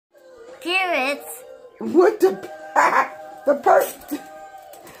Carrots. What the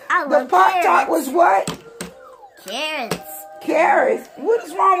Poptarrt was what? Carrots. Carrots. What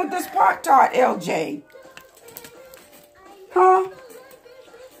is wrong with this Poptarrt, LJ? Huh?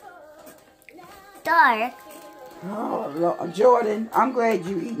 Dark. Oh, Lord. Jordan, I'm glad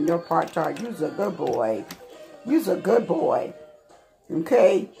you eating your Poptarrt. You's a good boy. You's a good boy.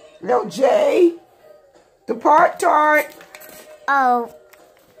 Okay? LJ, the Poptarrt. Oh.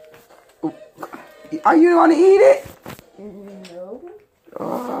 Are you going to eat it? No.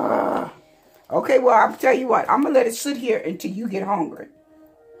 Okay, well, I'll tell you what. I'm going to let it sit here until you get hungry.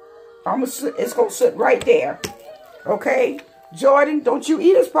 It's going to sit right there. Okay? Jordan, don't you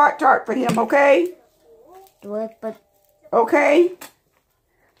eat his Poptarrt for him, okay? Do it, but... Okay?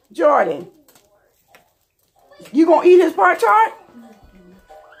 Jordan. You going to eat his Poptarrt?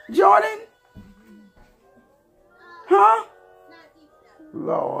 Jordan? Huh?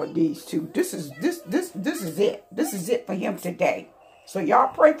 Lord, these two. This is it. This is it for him today. So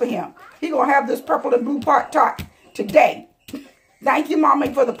y'all pray for him. He gonna have this purple and blue Poptarrt today. Thank you,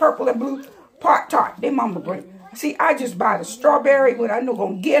 Mama, for the purple and blue Poptarrt. Then Mama bring. See, I just buy the strawberry when I know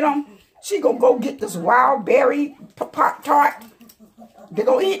gonna get them. She gonna go get this wild berry Poptarrt. They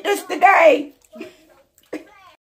gonna eat this today.